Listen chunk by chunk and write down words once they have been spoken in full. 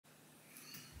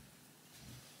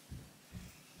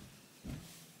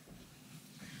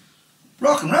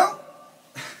rock and roll.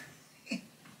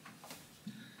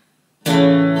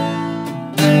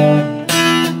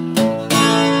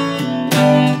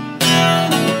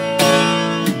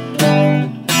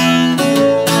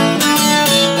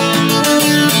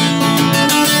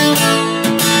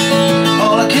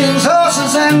 All the king's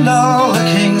horses and all the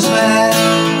king's men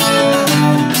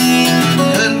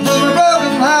couldn't put my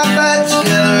broken heart back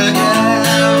together again.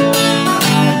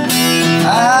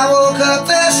 I woke up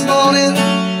this morning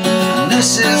and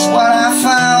this is what I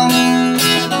found.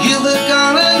 You were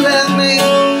gone and left me,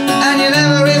 and you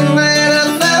never even made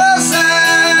a better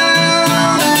sound.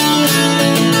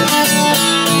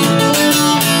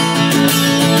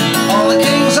 All the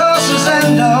king's horses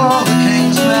and all the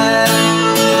king's men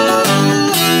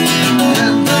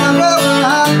couldn't put my broken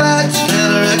heart back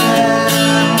together again.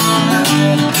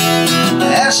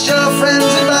 I asked your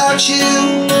friends about you,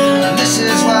 and this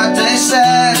is what they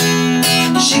said.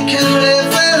 She can live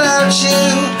without you,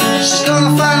 she's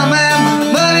gonna find a man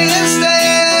with money instead.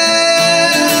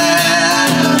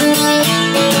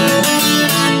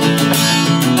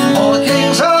 All the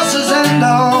king's horses and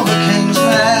all the king's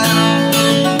men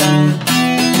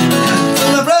couldn't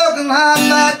put my broken heart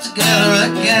back together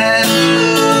again.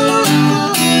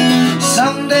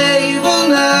 Someday you will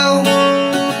know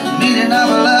the meaning of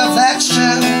a love that's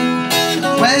true.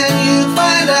 When you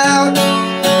find out,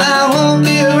 I won't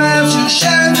be around to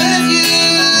share it with you.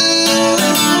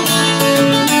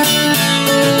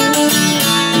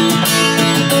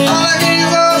 All the king's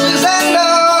horses and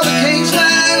all the king's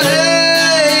men,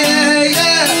 hey,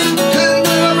 yeah, couldn't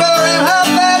put my broken heart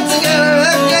back together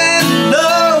again. No,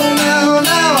 no,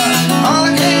 no. All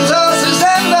the king's horses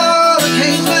and all the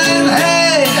king's men,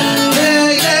 hey,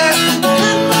 yeah, yeah,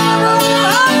 couldn't put my broken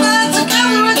heart back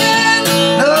together again.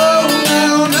 No,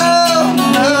 no, no,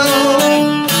 no.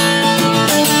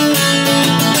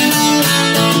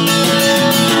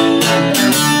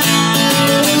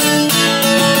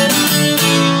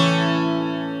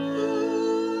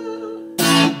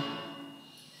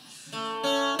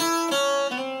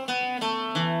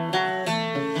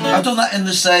 I've done that in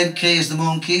the same key as the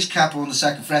Monkees, capo on the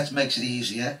second fret makes it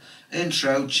easier.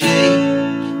 Intro G,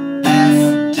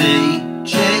 F, D,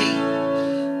 G,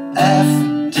 F,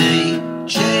 D,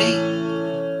 G,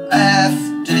 F,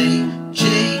 D,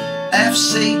 G, F,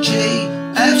 C, G,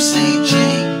 F, C, G,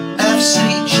 F, C,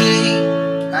 G.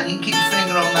 And you can keep your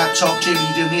finger on that top G when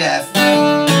you do the F.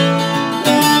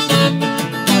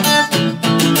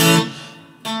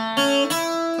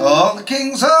 All the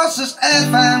king's horses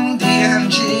F and D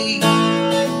and G,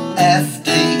 F,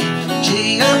 D,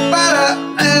 G, about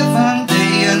F and D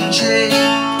and G,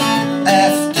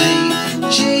 F, D,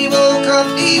 G, woke up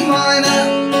E minor,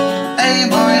 A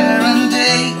minor and D,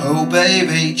 oh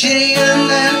baby, G and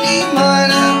then E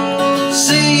minor,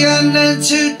 C and then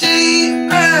to D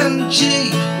and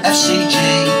G, F, C, G,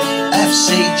 F,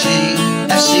 C, G,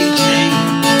 F, C, G.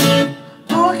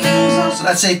 All the king's horses. So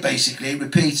that's it basically, it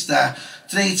repeats that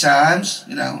 3 times,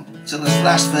 you know, till the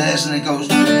last verse, and it goes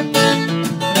after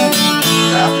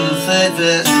the 3rd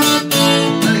verse,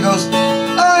 then it goes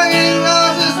all the king's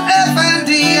horses F and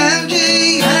D and G,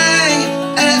 hey,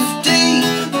 F, D,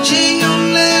 G,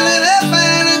 and then F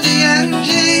and D and G,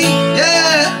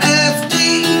 yeah, F, D,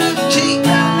 G, and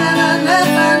then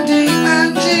F and D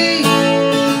and G,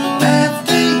 F, D,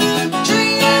 G,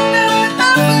 and then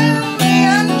F and D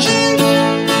and G,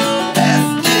 F,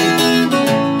 D, G,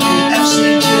 F,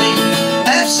 C, G,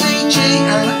 F, C, G,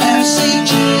 and F, C, G.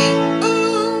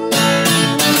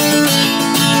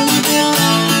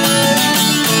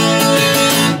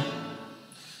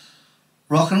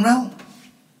 Rock and roll.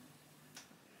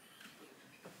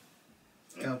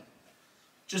 Yeah.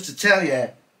 Just to tell you,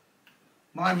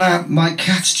 my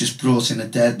cat's just brought in a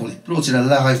he brought in a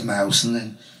live mouse and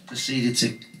then proceeded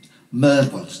to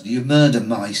murder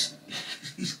mice.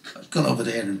 He's gone over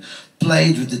there and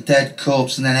played with the dead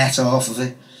corpse and then ate half of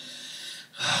it.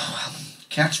 Oh, well,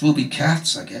 cats will be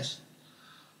cats, I guess.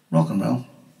 Rock and roll.